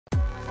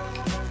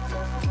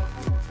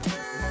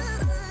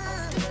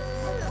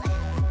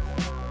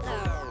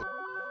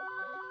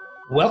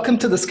Welcome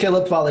to the Scale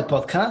Up Valley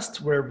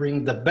podcast, where we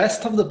bring the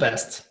best of the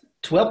best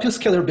to help you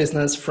scale your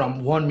business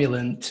from 1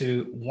 million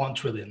to 1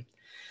 trillion.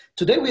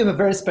 Today, we have a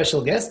very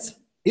special guest.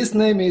 His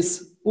name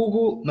is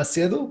Hugo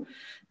Macedo,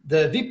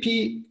 the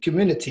VP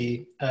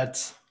Community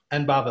at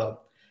Enbabel.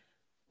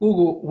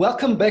 Hugo,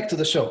 welcome back to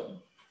the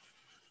show.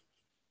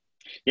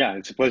 Yeah,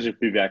 it's a pleasure to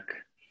be back.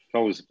 It's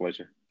always a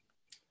pleasure.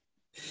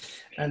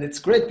 And it's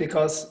great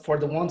because for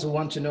the ones who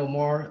want to know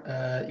more,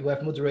 you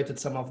have moderated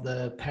some of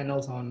the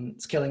panels on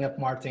scaling up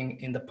marketing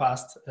in the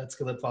past at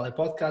Scale Up Valley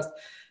podcast.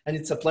 And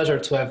it's a pleasure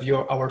to have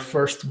our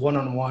first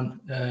one-on-one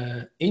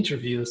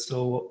interview.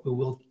 So we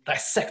will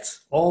dissect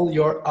all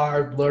your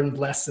hard-learned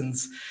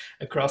lessons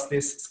across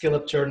this scale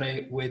up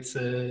journey with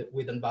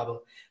Enbabel.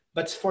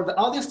 But for the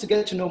audience to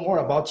get to know more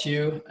about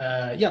you,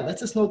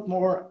 let us know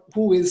more.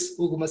 Who is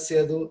Hugo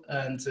Macedo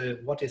and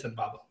what is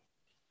Enbabel?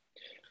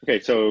 Okay,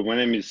 so my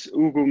name is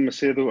Hugo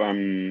Macedo.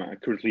 I'm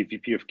currently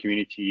VP of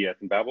Community at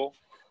Enbabel.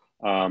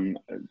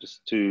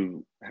 Just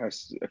to have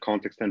a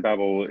context,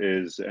 Enbabel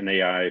is an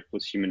AI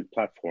plus human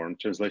platform,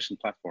 translation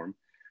platform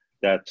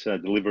that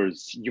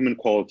delivers human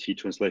quality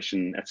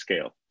translation at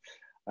scale.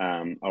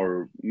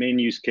 Our main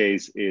use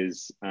case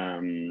is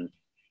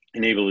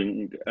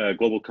enabling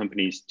global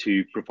companies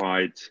to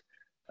provide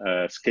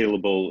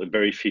scalable,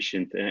 very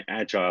efficient and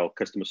agile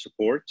customer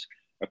support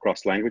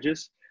across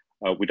languages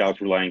without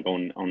relying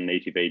on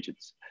native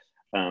agents.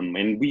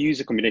 And we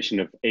use a combination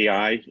of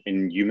AI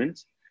and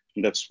humans.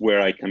 And that's where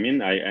I come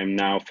in. I am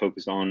now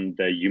focused on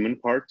the human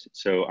part.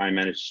 So I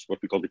manage what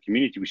we call the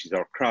community, which is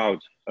our crowd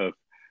of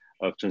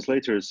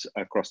translators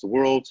across the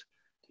world,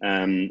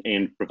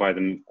 and provide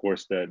them, of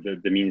course,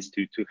 the means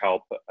to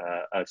help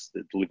us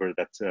deliver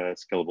that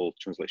scalable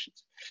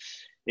translations.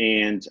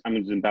 And I'm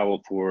in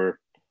Enbabel for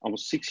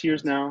almost 6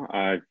 years now.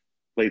 I've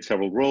played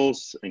several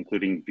roles,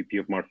 including VP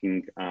of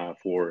Marketing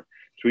for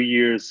 3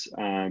 years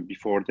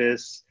before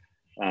this.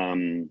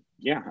 I'm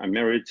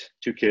married,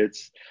 2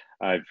 kids.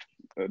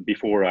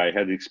 Before I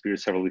had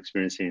several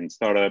experience in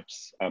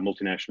startups,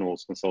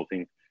 multinationals,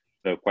 consulting,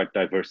 so quite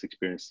diverse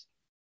experience.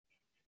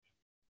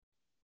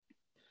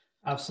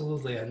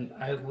 Absolutely, and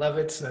I love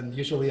it. And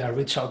usually I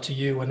reach out to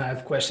you when I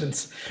have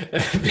questions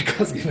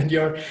because given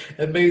your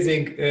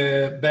amazing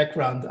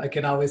background, I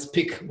can always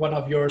pick one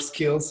of your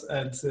skills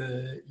and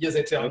use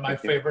it on my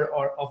favor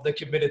or of the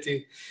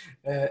community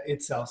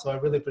itself. So I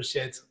really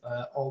appreciate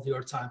all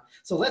your time.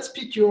 So let's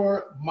pick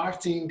your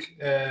marketing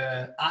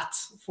hat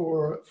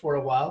for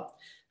a while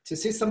to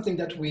see something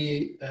that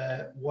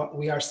what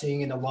we are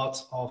seeing in a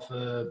lot of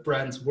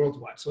brands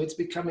worldwide. So it's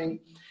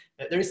becoming,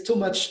 there is too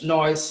much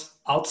noise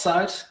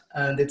outside,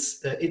 and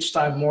it's each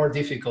time more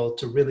difficult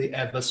to really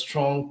have a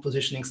strong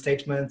positioning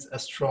statement, a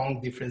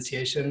strong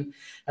differentiation.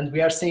 And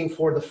we are seeing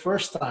for the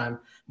first time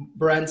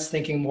brands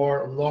thinking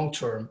more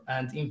long-term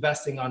and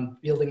investing on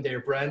building their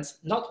brands,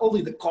 not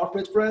only the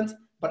corporate brand,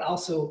 but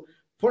also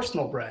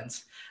personal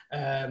brands,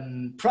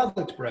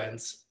 product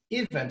brands,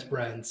 event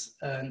brands.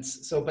 And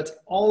so,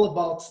 but all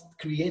about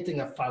creating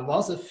a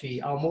philosophy,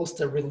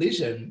 almost a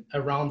religion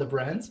around the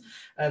brand.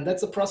 And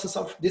that's a process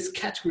of this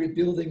category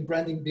building,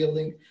 branding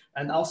building,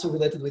 and also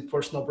related with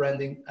personal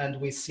branding. And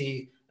we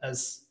see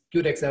as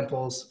good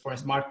examples, for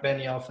instance, Mark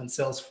Benioff and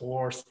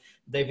Salesforce,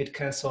 David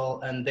Cancel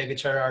and David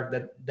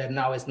Gerard, that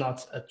now is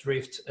not a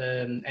Drift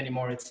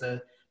anymore. It's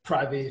a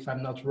Privy, if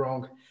I'm not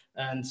wrong.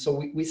 And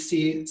so we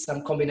see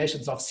some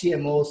combinations of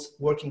CMOs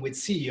working with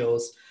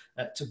CEOs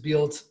to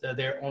build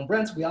their own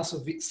brands. We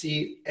also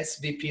see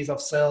SVPs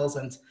of sales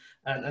and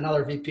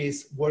other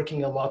VPs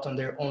working a lot on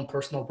their own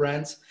personal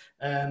brands.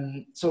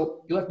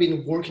 So you have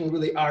been working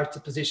really hard to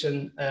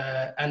position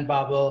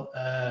Enbabel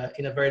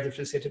in a very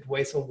differentiated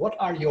way. So what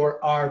are your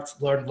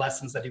hard-learned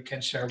lessons that you can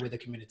share with the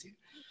community?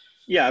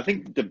 Yeah, I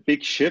think the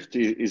big shift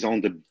is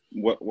on the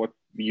what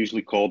we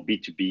usually call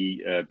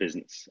B2B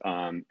business,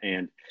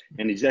 and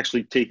it's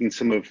actually taking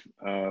some of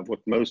what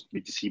most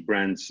B2C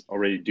brands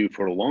already do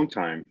for a long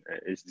time,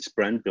 is this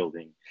brand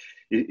building,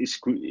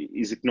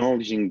 is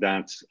acknowledging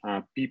that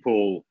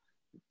people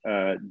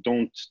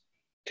don't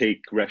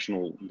take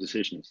rational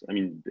decisions. I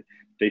mean,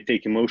 they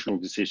take emotional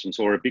decisions,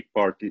 or a big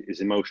part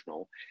is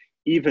emotional,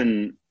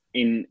 even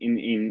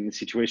in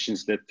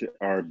situations that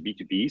are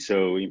B2B,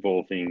 so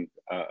involving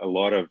a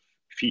lot of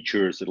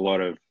features, a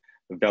lot of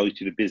value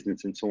to the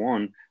business and so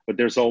on, but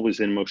there's always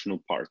an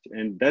emotional part.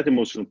 And that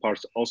emotional part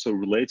also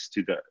relates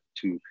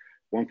to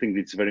one thing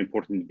that's very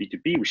important in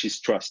B2B, which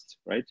is trust,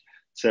 right?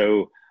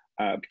 So,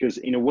 because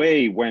in a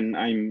way, when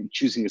I'm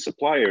choosing a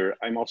supplier,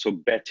 I'm also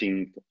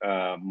betting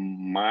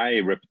my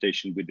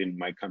reputation within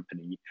my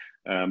company,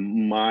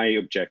 my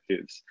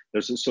objectives.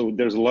 There's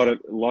a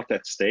lot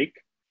at stake,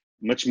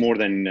 much more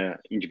than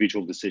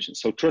individual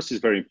decisions. So trust is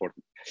very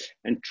important.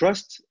 And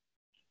trust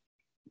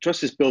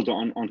is built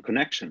on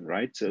connection,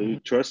 right? So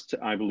trust,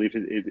 I believe,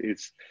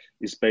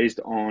 is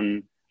based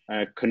on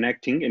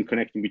connecting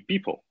with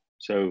people.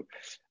 So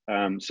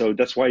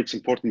that's why it's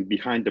important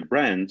behind the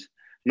brand,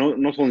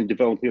 not only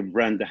developing a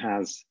brand that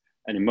has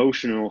an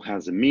emotional,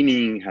 has a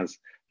meaning,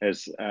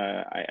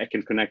 I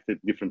can connect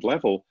at different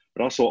level,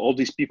 but also all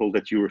these people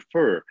that you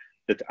refer,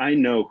 that I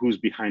know who's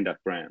behind that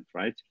brand,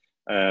 right?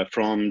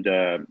 From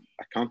the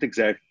account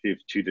executive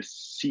to the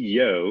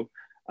CEO,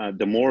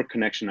 the more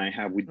connection I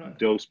have with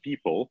those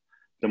people,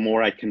 the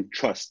more I can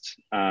trust,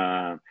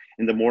 and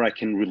the more I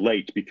can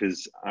relate,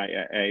 because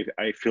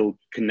I feel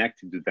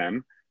connected to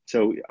them.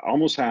 So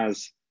almost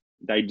as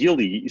the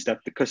ideally is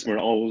that the customer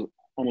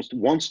almost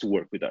wants to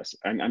work with us.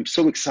 I'm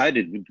so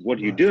excited with what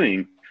you're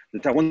doing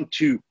that I want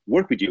to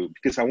work with you,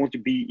 because I want to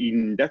be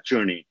in that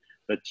journey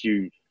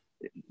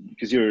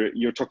because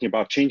you're talking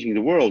about changing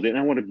the world, and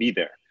I want to be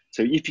there.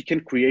 So if you can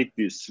create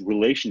this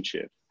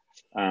relationship,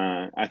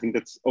 I think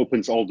that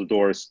opens all the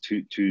doors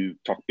to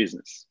talk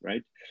business,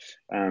 right?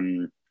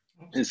 And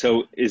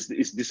so is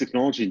this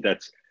acknowledging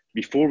that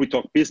before we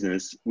talk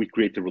business, we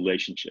create a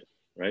relationship,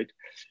 right?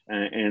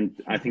 And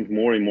I think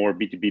more and more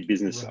B2B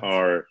business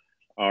are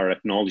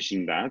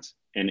acknowledging that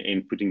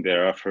and putting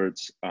their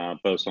efforts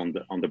both on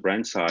the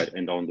brand side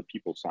and on the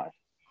people side.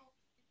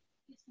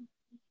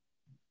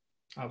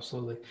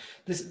 Absolutely.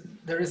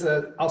 There is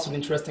also an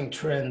interesting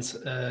trend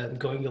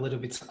going a little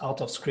bit out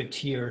of script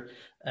here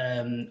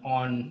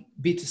on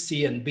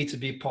B2C and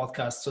B2B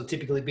podcasts. So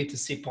typically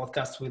B2C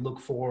podcasts, we look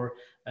for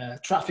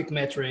traffic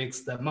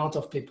metrics, the amount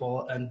of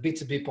people, and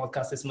B2B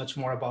podcast is much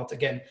more about,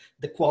 again,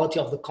 the quality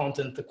of the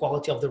content, the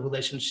quality of the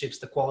relationships,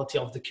 the quality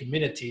of the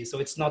community. So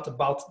it's not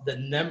about the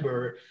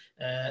number,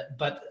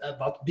 but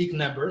about big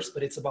numbers,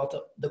 but it's about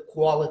the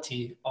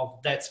quality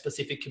of that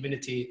specific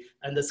community,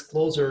 and the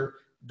closer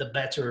the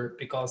better,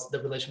 because the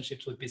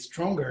relationships will be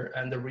stronger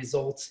and the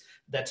results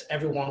that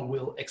everyone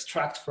will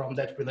extract from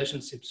that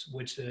relationships,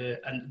 which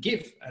and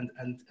give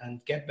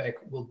and get back,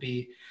 will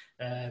be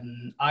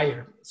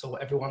higher. So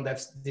everyone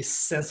has this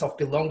sense of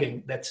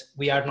belonging, that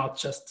we are not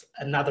just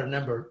another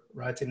number,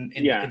 right, in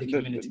the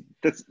community.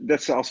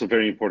 That's also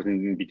very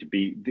important in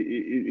B2B.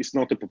 It's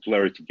not a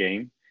popularity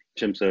game in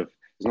terms of,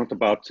 it's not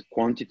about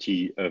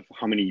quantity of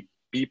how many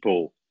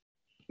people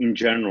in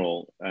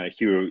general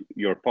hear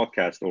your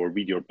podcast or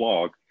read your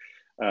blog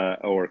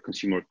or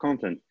consumer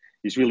content.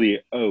 Is really,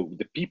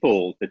 the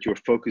people that you're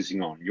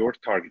focusing on, your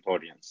target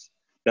audience.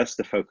 That's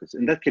the focus.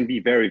 And that can be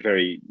very,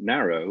 very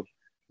narrow.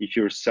 If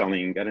you're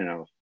selling, I don't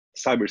know,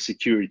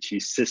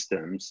 cybersecurity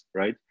systems,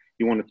 right?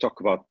 You want to talk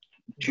about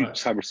two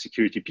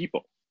cybersecurity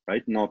people,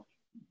 right? Not,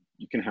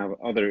 you can have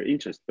other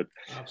interests, but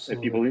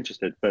people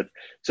interested. But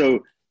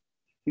so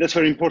that's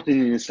very important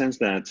in the sense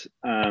that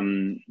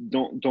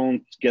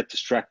don't get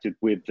distracted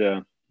with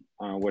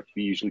what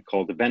we usually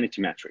call the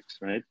vanity metrics,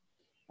 right?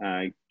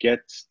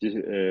 Get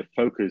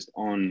focused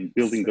on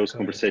building those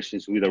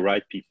conversations with the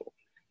right people.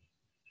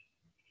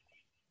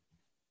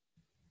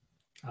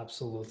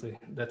 Absolutely,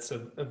 that's a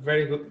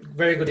very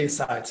good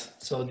insight.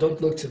 So don't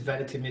look to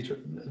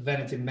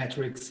vanity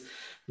metrics.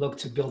 Look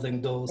to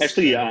building those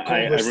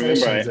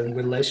conversations and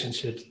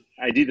relationships.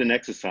 I did an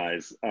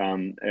exercise.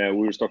 We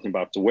were talking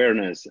about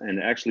awareness, and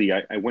actually,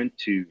 I went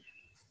to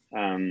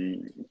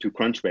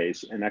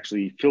Crunchbase and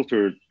actually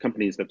filtered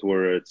companies that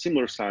were a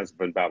similar size of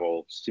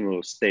Babbel,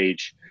 similar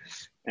stage,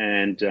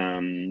 and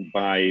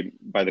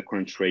by the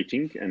Crunch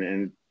rating,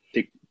 and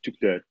took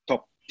the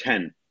top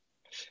 10.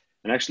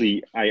 And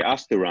actually, I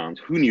asked around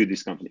who knew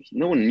these companies.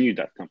 No one knew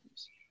that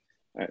companies,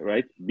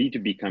 right?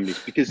 B2B companies,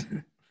 because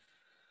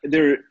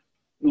they're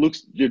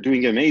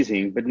doing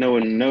amazing, but no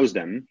one knows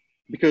them,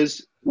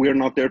 because we're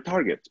not their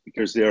target,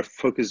 because they are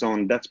focused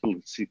on that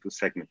specific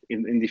segment.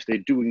 And if they're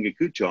doing a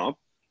good job,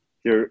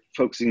 they're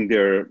focusing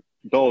their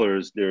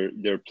dollars,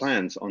 their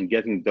plans on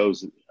getting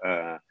those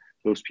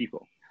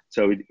people.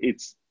 So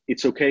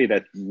it's okay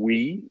that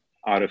we,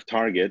 out of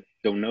target,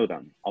 don't know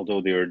them,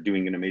 although they are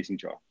doing an amazing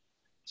job.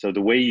 So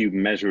the way you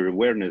measure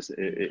awareness,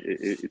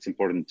 it's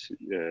important.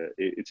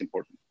 It's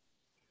important.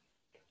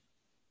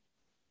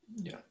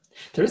 Yeah,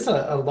 there is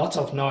a lot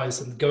of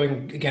noise, and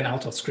going again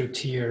out of script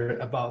here,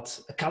 about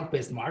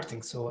account-based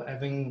marketing. So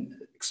having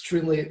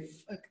extremely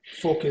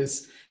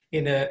focus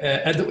in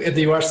and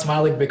you are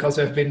smiling because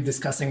we've been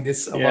discussing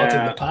this a lot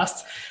in the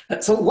past.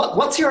 So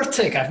what's your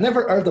take? I've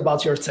never heard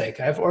about your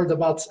take. I've heard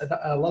about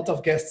a lot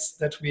of guests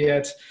that we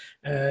had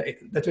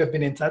that we have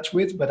been in touch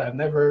with, but I've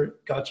never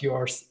got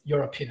your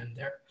opinion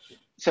there.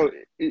 So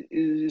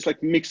it's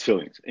like mixed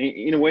feelings.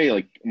 In a way,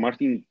 like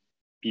marketing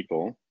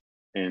people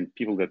and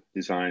people that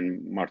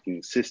design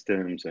marketing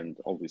systems and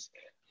all this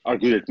are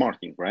good at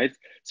marketing, right?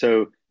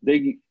 So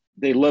they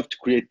love to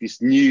create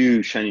these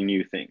new shiny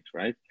new things,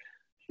 right?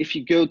 If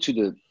you go to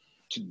the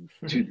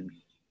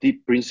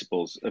deep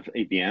principles of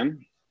ABM,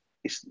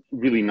 it's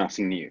really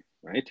nothing new,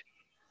 right?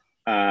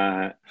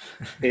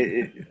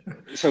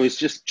 So it's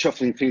just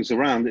shuffling things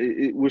around.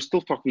 We're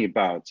still talking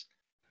about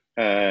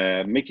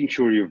making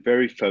sure you're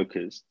very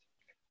focused,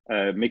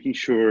 making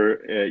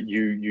sure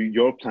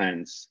your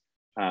plans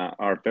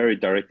are very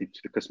directed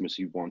to the customers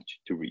you want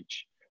to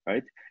reach,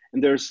 right?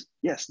 And there's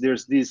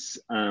this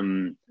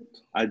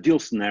ideal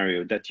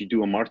scenario that you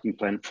do a marketing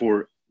plan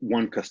for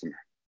one customer,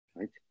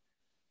 right?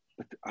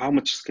 But how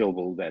much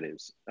scalable that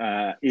is?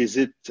 Is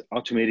it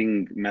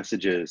automating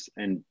messages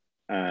and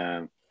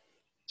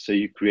so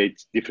you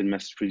create different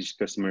messages for each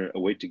customer, a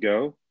way to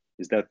go?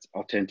 Is that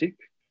authentic?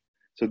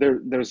 So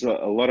there's a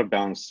lot of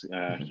balance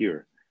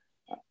here.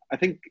 I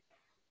think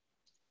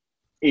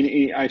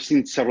I've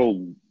seen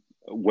several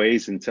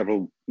ways and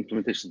several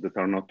implementations that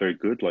are not very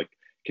good. Like,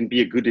 can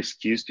be a good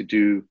excuse to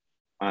do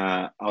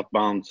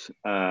outbound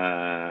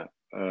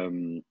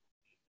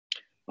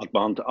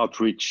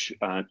outreach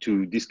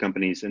to these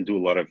companies and do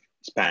a lot of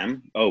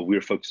spam. Oh,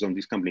 we're focused on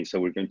this company, so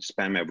we're going to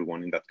spam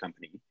everyone in that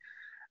company.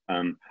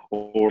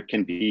 Or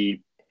can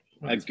be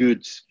a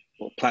good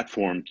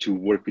platform to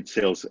work with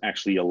sales,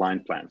 actually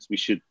align plans. We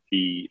should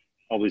be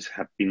always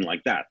have been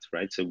like that,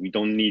 right? So we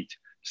don't need to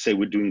say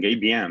we're doing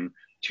ABM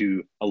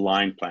to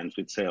align plans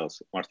with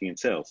sales, marketing and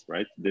sales,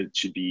 right? That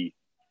should be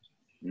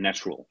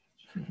natural.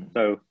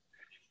 So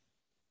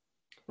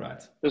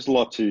right, there's a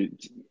lot to,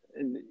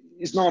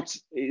 it's not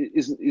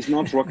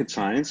rocket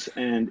science,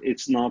 and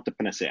it's not the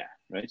panacea,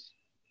 right?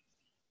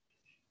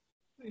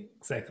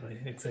 Exactly.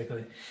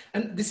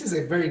 And this is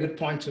a very good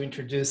point to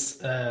introduce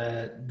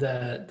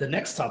the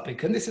next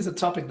topic. And this is a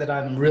topic that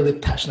I'm really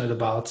passionate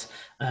about.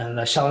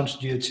 And I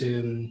challenged you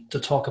to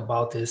talk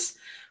about this,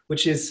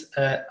 which is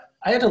I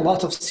had a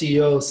lot of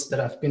CEOs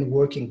that I've been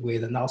working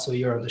with, and also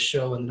here on the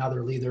show, and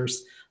other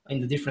leaders in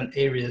the different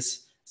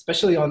areas,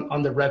 especially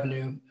on the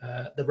revenue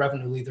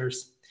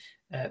leaders,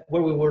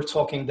 where we were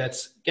talking that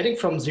getting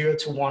from 0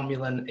 to 1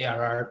 million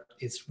ARR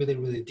is really,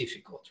 really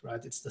difficult,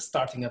 right? It's the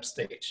starting up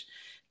stage.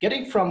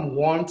 Getting from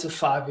 1 to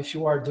 5, if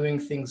you are doing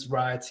things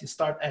right, you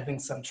start having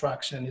some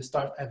traction, you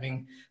start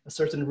having a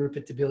certain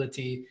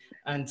repeatability,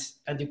 and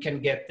you can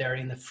get there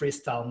in a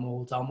freestyle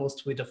mode,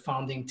 almost with a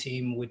founding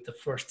team, with the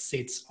first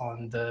seats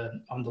on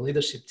the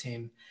leadership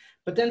team.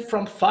 But then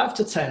from 5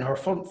 to 10, or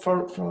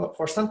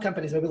for some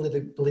companies, maybe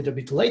a little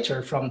bit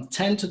later, from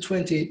 10 to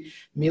 20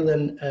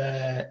 million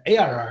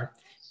ARR,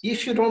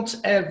 if you don't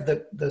have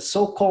the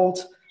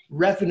so-called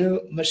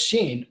revenue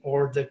machine,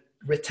 or the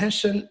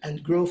retention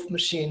and growth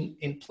machine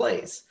in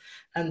place,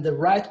 and the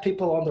right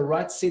people on the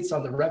right seats,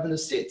 on the revenue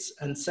seats,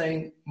 and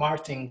saying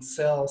marketing,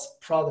 sales,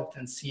 product,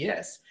 and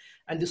CS,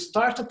 and you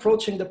start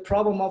approaching the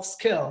problem of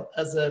scale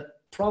as a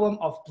problem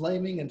of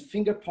blaming and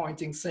finger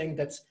pointing, saying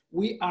that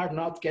we are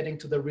not getting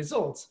to the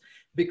results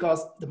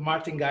because the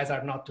marketing guys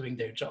are not doing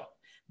their job,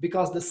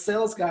 because the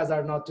sales guys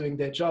are not doing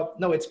their job.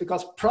 No, it's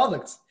because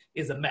products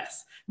is a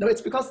mess. No,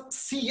 it's because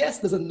CS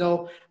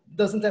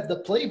doesn't have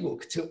the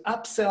playbook to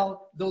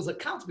upsell those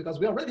accounts, because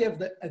we already have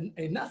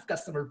enough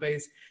customer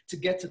base to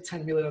get to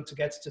 10 million, to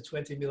get to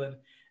 20 million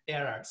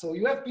ARR. So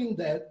you have been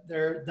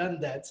there,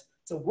 done that.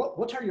 So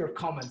what are your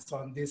comments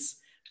on this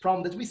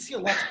problem that we see a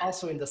lot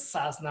also in the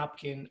SaaS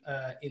napkin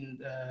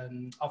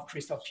of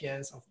Christoph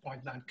Jens of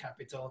Point9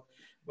 Capital,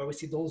 where we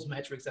see those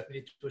metrics that we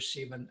need to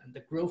achieve, and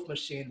the growth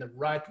machine, the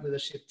right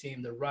leadership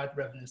team, the right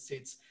revenue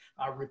seats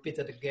are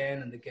repeated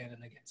again and again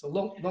and again. So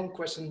long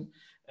question.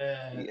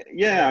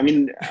 Yeah, I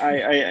mean,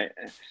 I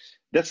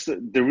that's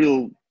the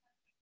real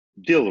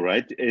deal,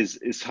 right?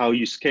 Is how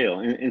you scale,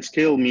 and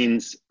scale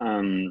means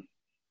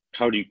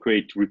how do you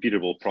create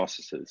repeatable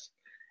processes,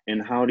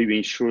 and how do you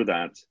ensure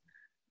that?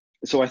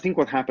 So I think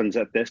what happens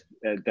at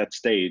that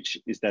stage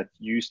is that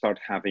you start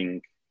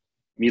having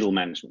middle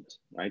management,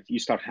 right? You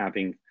start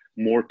having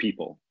more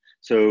people.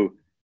 So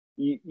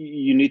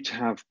you need to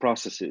have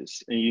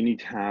processes, and you need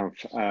to have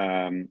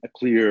a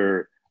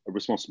clear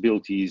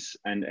responsibilities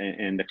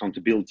and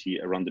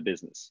accountability around the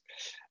business.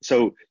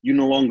 So you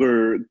no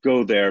longer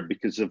go there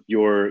because of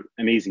your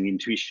amazing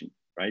intuition,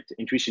 right?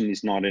 Intuition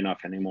is not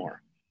enough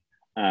anymore.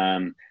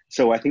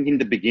 So I think in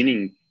the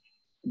beginning,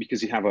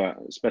 because you have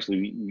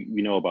especially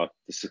we know about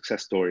the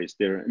success stories,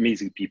 they're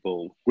amazing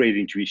people, great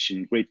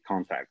intuition, great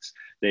contacts,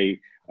 they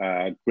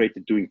great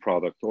at doing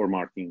product or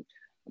marketing.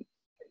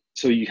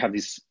 So you have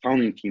this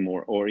founding team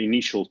or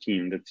initial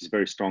team that is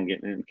very strong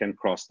and can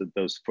cross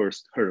those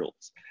first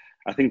hurdles.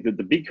 I think that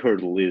the big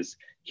hurdle is,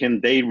 can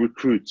they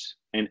recruit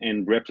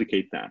and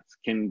replicate that?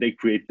 Can they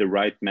create the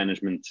right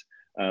management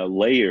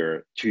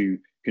layer to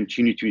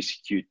continue to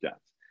execute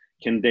that?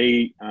 Can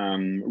they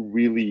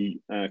really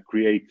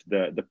create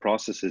the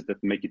processes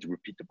that make it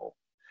repeatable?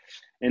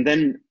 And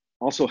then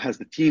also, as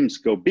the teams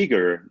go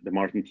bigger, the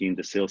marketing team,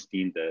 the sales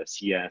team, the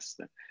CS,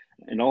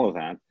 and all of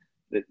that,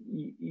 that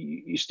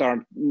you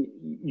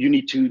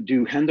need to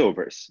do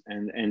handovers,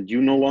 and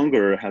you no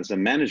longer as a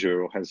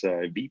manager or as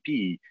a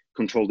VP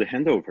control the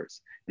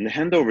handovers, and the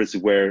handovers is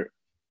where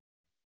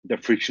the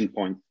friction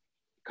point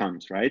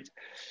comes, right?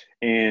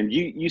 And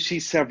you see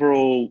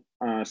several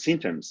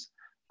symptoms,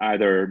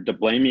 either the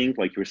blaming,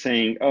 like you're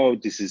saying, oh,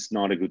 this is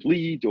not a good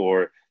lead,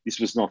 or this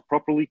was not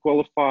properly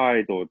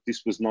qualified, or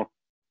this was not,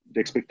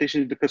 the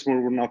expectations of the customer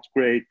were not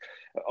great,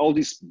 all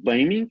this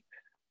blaming.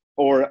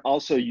 Or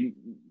also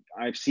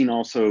I've seen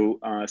also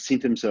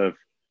symptoms of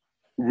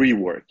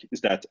rework,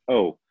 is that,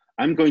 oh,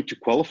 I'm going to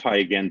qualify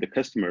again the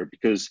customer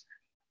because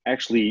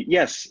actually,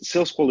 yes,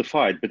 sales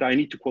qualified, but I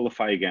need to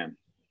qualify again,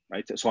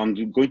 right? So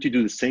I'm going to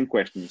do the same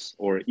questions,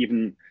 or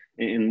even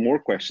in more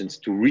questions,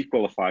 to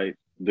requalify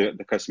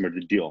the customer,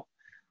 the deal.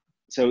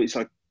 So it's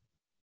like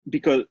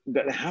because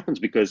that happens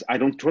because I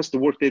don't trust the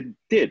work they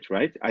did,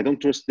 right? I don't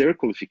trust their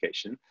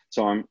qualification.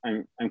 So I'm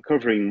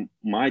covering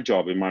my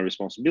job and my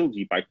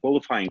responsibility by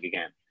qualifying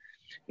again.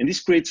 And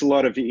this creates a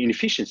lot of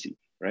inefficiency,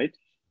 right?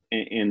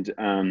 And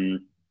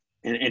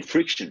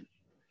friction.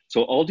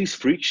 So all this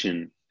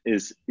friction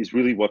is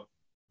really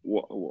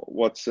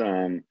what's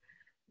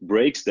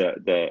breaks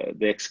the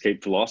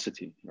escape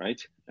velocity,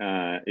 right?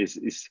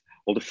 Is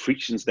all the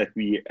frictions that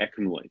we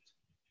accumulate.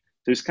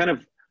 So it's kind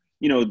of,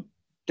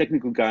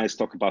 technical guys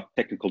talk about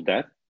technical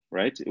debt,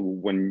 right?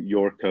 When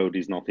your code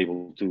is not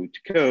able to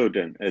code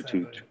and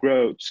to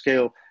grow, to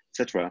scale,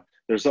 etc.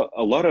 There's a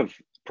lot of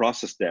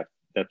process debt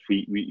that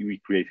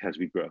we create as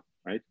we grow,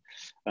 right?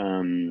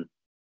 And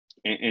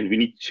we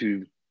need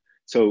to.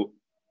 So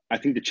I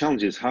think the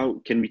challenge is,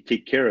 how can we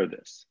take care of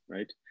this,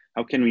 right?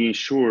 How can we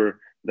ensure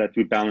that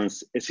we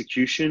balance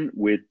execution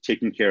with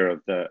taking care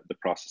of the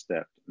process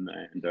debt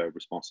and the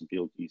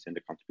responsibilities and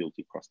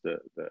accountability across the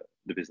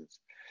business.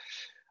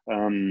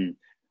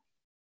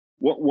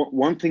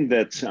 One thing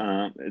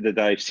that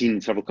I've seen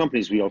in several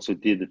companies, we also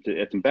did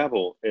at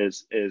Embabel,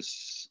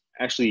 is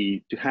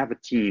actually to have a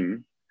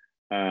team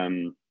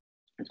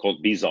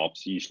called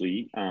BizOps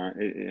usually,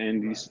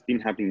 and this has been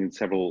happening in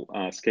several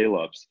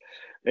scale-ups.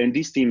 And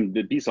this team,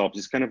 the BizOps,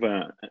 is kind of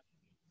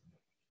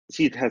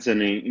it has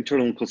an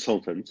internal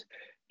consultant.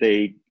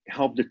 They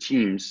help the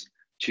teams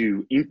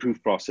to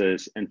improve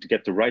process and to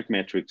get the right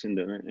metrics in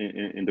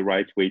the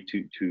right way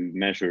to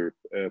measure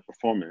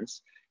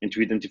performance and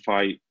to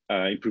identify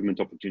improvement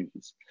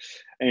opportunities.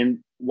 And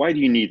why do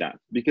you need that?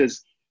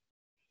 Because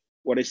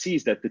what I see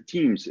is that the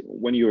teams,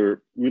 when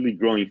you're really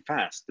growing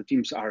fast, the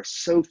teams are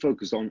so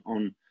focused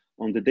on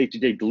the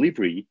day-to-day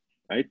delivery,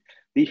 right?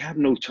 They have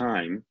no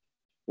time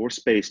or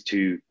space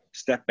to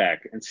step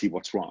back and see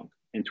what's wrong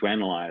and to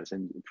analyze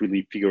and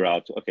really figure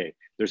out, okay,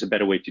 there's a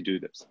better way to do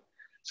this.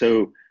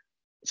 So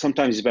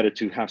sometimes it's better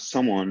to have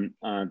someone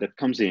that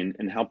comes in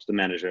and helps the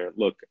manager.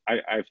 Look,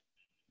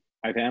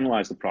 I've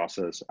analyzed the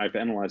process. I've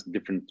analyzed the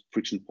different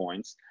friction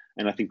points,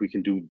 and I think we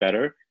can do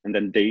better. And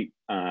then they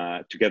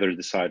together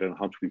decide on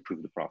how to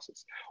improve the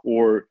process.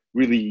 Or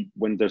really,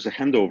 when there's a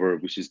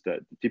handover, which is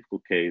the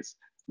typical case,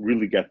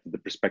 really get the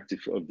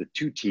perspective of the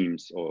two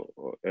teams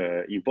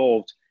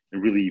involved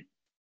and really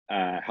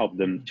help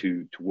them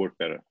to work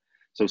better.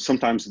 So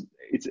sometimes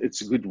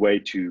it's a good way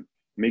to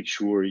make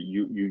sure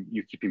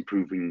you keep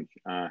improving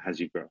as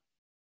you grow.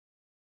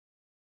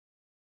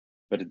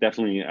 But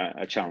definitely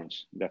a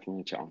challenge,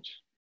 definitely a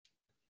challenge.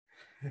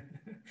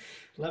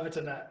 Love it.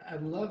 And I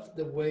love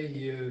the way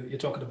you're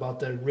talking about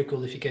the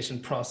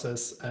requalification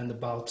process and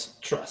about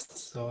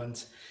trust. So,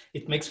 and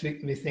it makes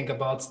me think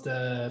about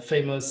the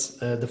famous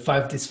The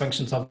Five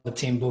Dysfunctions of the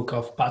Team book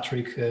of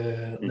Patrick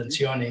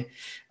Lencioni.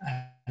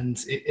 And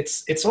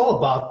it's all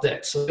about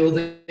that. So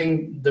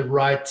building the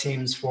right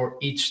teams for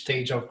each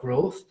stage of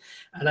growth.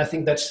 And I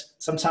think that's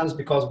sometimes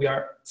because we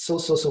are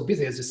so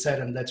busy, as you said,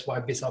 and that's why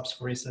BizOps,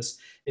 for instance,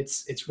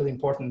 it's really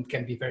important,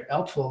 can be very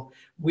helpful.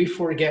 We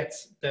forget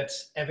that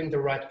having the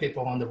right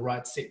people on the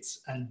right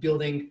seats and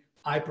building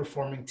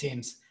high-performing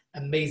teams,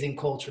 amazing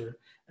culture,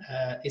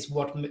 is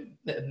what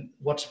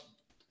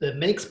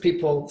makes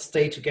people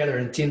stay together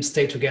and teams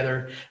stay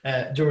together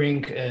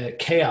during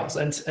chaos.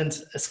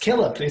 And a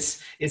scale up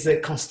is a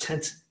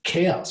constant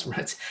chaos,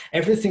 right?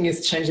 Everything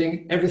is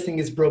changing, everything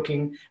is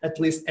broken at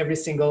least every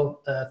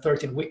single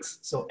 13 weeks.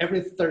 So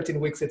every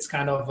 13 weeks, it's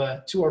kind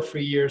of 2 or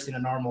 3 years in a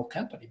normal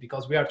company,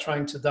 because we are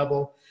trying to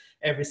double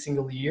every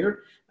single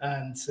year.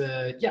 And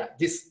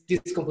this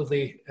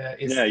completely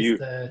is,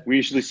 we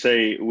usually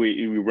say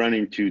we run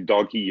into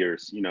dog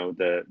years,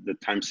 the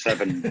times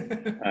 7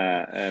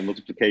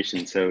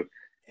 multiplication. So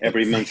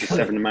every month is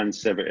 7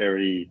 months,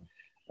 every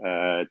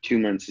 2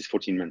 months is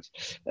 14 months.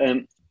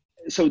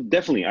 So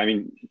definitely, I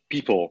mean,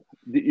 people,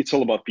 it's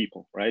all about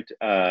people, right?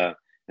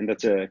 And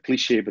that's a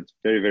cliche, but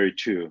very, very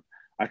true.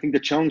 I think the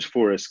challenge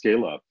for a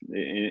scale up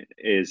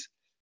is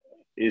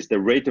the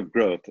rate of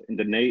growth and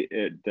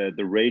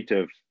the rate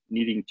of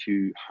needing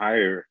to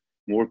hire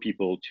more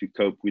people to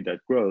cope with that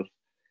growth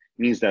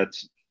means that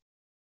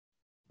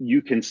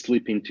you can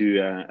slip into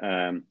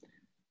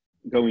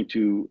going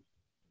to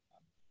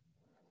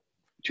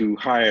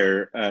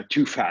hire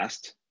too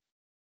fast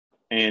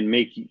and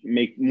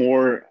make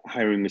more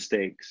hiring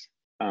mistakes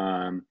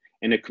and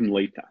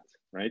accumulate that,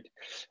 right?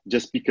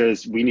 Just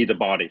because we need a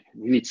body,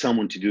 we need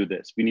someone to do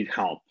this, we need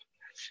help,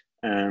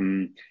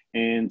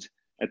 and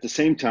at the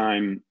same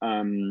time,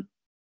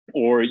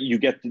 or you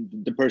get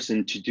the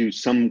person to do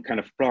some kind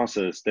of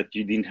process that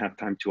you didn't have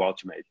time to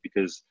automate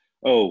because,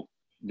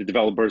 the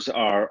developers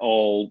are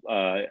all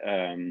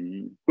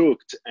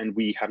booked and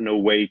we have no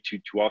way to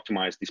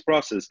optimize this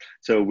process.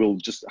 So we'll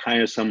just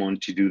hire someone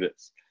to do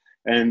this.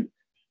 And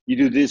you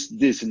do this,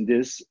 and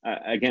this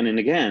again and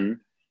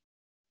again.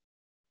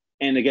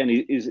 And again,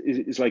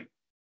 it's like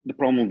the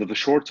problem of the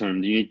short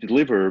term, you need to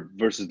deliver,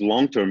 versus the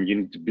long term, you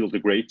need to build a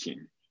great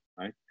team,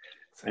 right?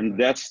 And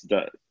that's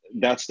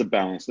the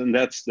balance, and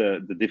that's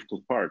the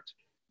difficult part,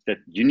 that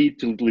you need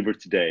to deliver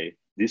today,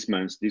 this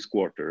month, this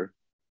quarter,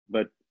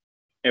 but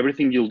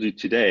everything you'll do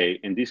today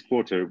and this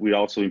quarter will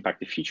also impact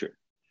the future,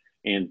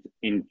 and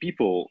in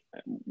people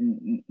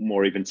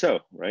more even so,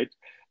 right?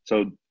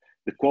 So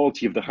the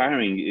quality of the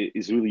hiring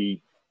is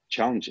really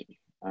challenging.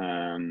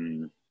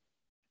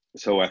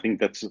 So I think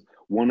that's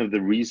one of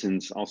the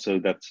reasons also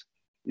that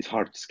it's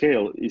hard to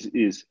scale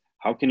is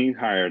how can you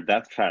hire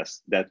that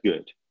fast, that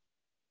good,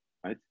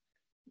 right?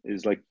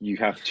 It's like you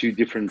have two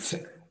different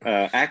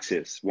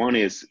axes. One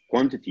is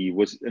quantity,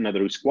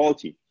 another is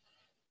quality,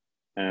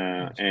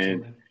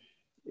 and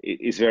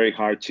it's very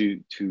hard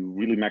to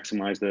really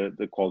maximize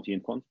the quality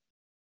and quantity.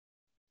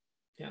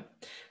 Yeah,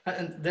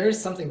 and there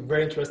is something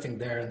very interesting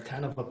there and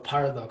kind of a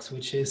paradox,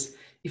 which is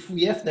if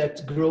we have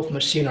that growth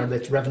machine or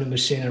that revenue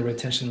machine or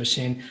retention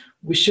machine,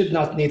 we should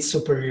not need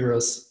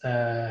superheroes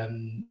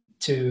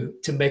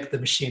to make the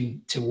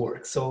machine to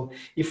work. So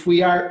if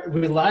we are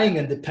relying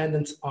and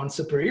dependent on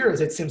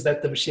superheroes, it seems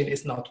that the machine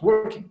is not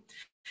working.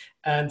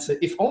 And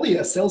if only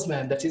a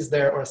salesman that is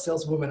there or a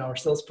saleswoman or a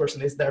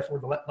salesperson is there for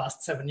the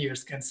last 7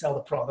 years can sell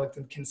the product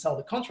and can sell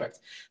the contract,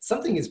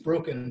 something is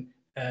broken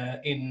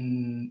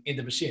in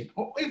the machine.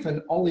 Or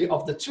even only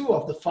of the 2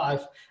 of the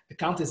 5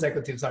 account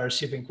executives are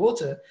achieving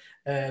quota.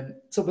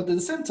 But at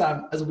the same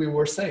time, as we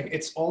were saying,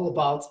 it's all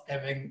about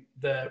having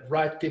the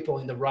right people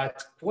in the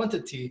right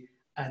quantity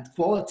and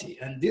quality.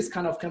 And these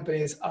kind of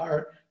companies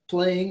are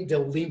playing the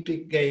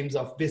Olympic games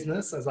of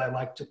business, as I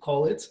like to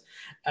call it.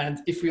 And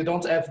if you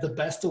don't have the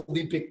best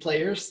Olympic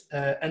players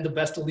and the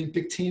best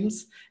Olympic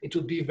teams, it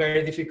would be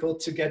very difficult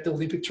to get the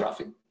Olympic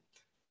trophy.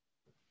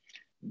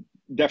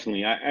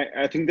 Definitely.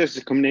 I think there's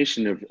a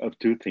combination of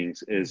two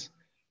things. Is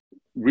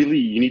really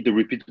you need the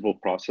repeatable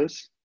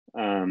process,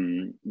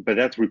 but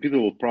that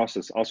repeatable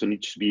process also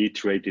needs to be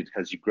iterated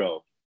as you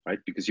grow, right?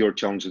 Because your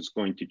challenge is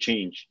going to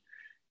change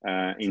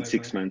in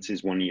 6 months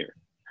is 1 year.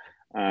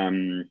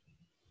 But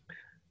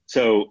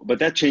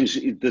that change,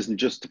 it doesn't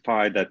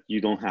justify that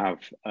you don't have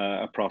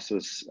a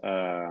process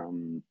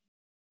to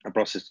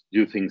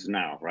do things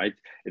now, right?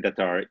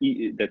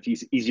 That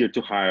is easier to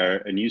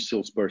hire a new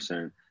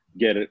salesperson,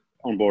 get it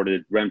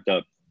onboarded, ramped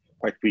up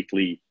quite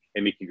quickly,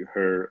 and making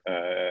her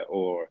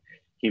or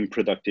him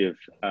productive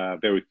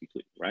very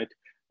quickly, right?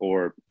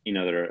 Or in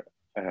other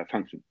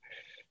function.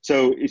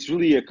 So it's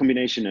really a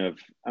combination of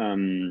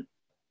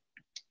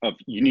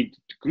you need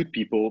good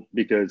people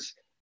because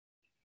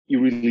you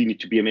really need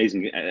to be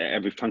amazing at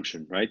every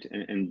function, right?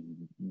 And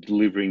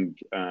delivering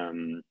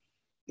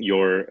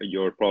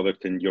your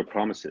product and your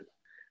promises.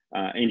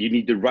 And you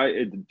need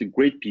the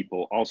great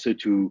people also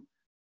to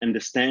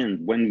understand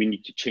when we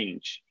need to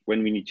change,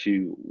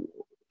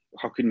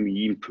 how can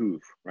we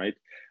improve, right?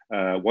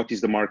 What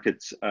is the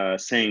market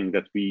saying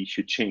that we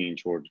should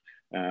change, or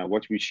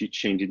what we should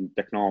change in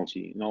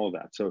technology and all of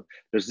that. So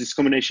there's this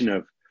combination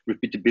of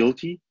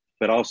repeatability,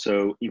 but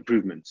also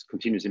improvements,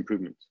 continuous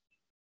improvements.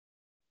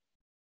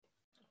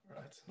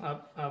 Right,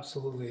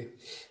 absolutely.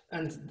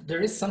 And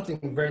there is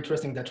something very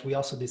interesting that we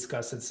also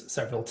discussed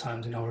several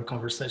times in our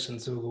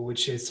conversations,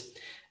 which is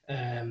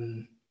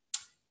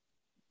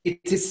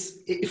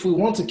if we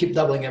want to keep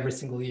doubling every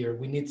single year,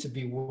 we need to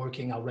be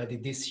working already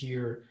this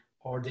year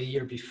or the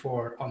year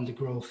before on the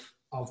growth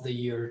of the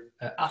year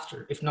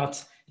after. If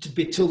not, it would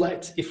be too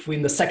late. If we,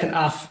 in the second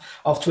half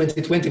of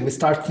 2020, we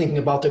start thinking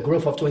about the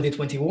growth of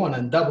 2021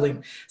 and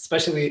doubling,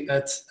 especially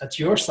at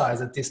your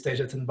size at this stage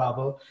at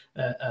Enbabo,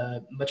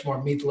 much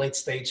more mid-late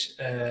stage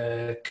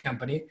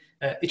company,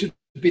 it would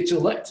be too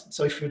late.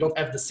 So if you don't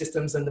have the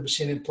systems and the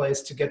machine in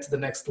place to get to the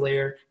next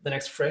layer, the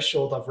next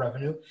threshold of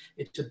revenue,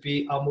 it would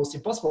be almost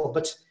impossible.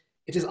 But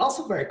it is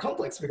also very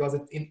complex because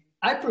in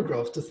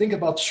hypergrowth, to think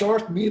about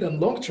short, mid, and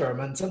long term,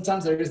 and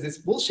sometimes there is this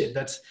bullshit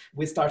that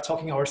we start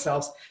talking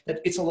ourselves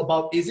that it's all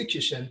about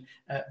execution.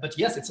 But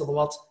yes, it's all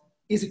about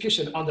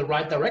execution on the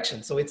right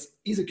direction. So it's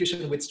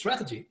execution with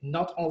strategy,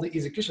 not only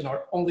execution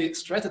or only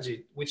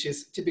strategy, which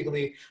is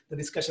typically the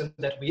discussion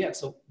that we have.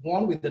 So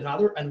one with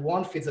another and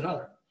one feeds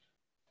another.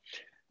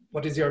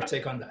 What is your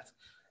take on that?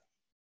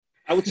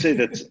 I would say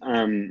that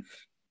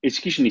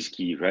execution is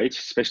key, right?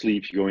 Especially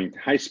if you're going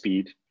high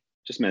speed.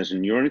 Just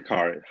imagine you're in a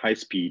car at high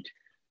speed,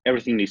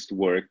 everything needs to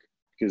work,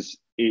 because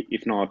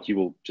if not, you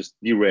will just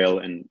derail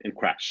and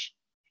crash,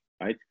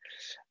 right?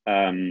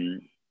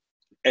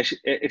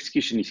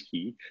 Execution is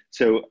key.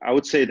 So I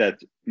would say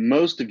that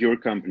most of your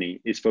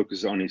company is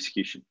focused on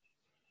execution,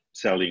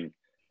 selling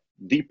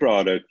the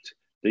product,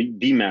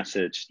 the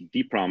message,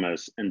 the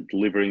promise, and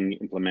delivering,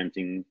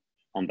 implementing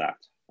on that,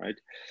 right?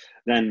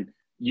 Then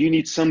you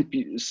need some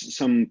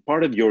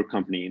part of your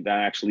company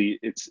that actually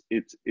it's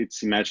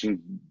imagining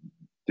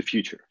the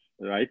future,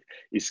 right?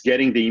 It's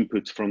getting the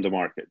input from the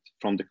market,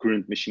 from the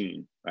current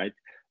machine, right?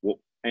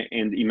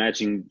 And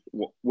imagining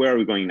where are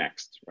we going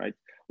next, right?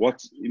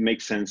 What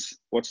makes sense?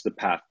 What's the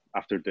path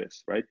after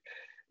this, right?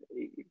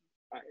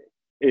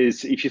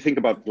 Is if you think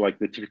about like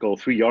the typical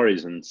 3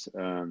 horizons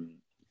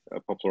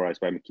popularized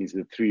by McKinsey,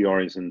 the 3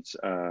 horizons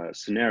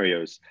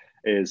scenarios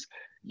is,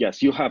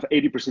 yes, you have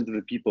 80% of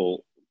the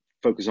people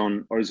focus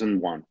on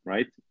horizon 1,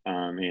 right?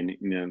 And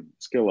in a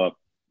scale up,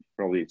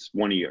 probably it's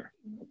 1 year,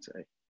 let's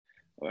say.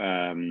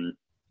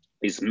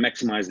 is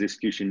maximize the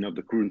execution of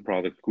the current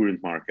product,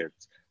 current market,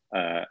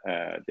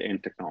 the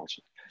end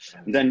technology.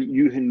 And then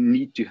you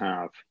need to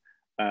have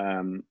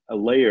a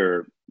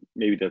layer,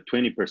 maybe the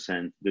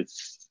 20%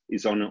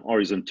 is on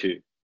horizon 2.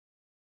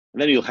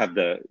 And then you'll have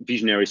the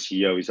visionary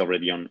CEO is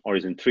already on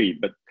horizon 3,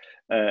 but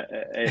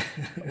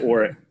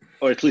or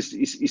at least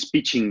is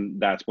pitching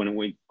that when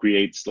it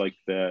creates like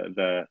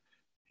the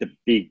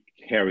big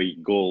hairy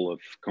goal of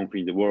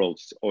conquering the world,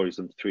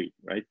 horizon 3,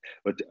 right?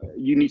 But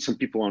you need some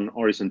people on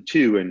horizon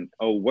 2, and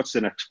what's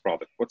the next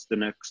product? What's the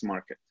next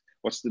market?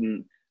 What's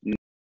the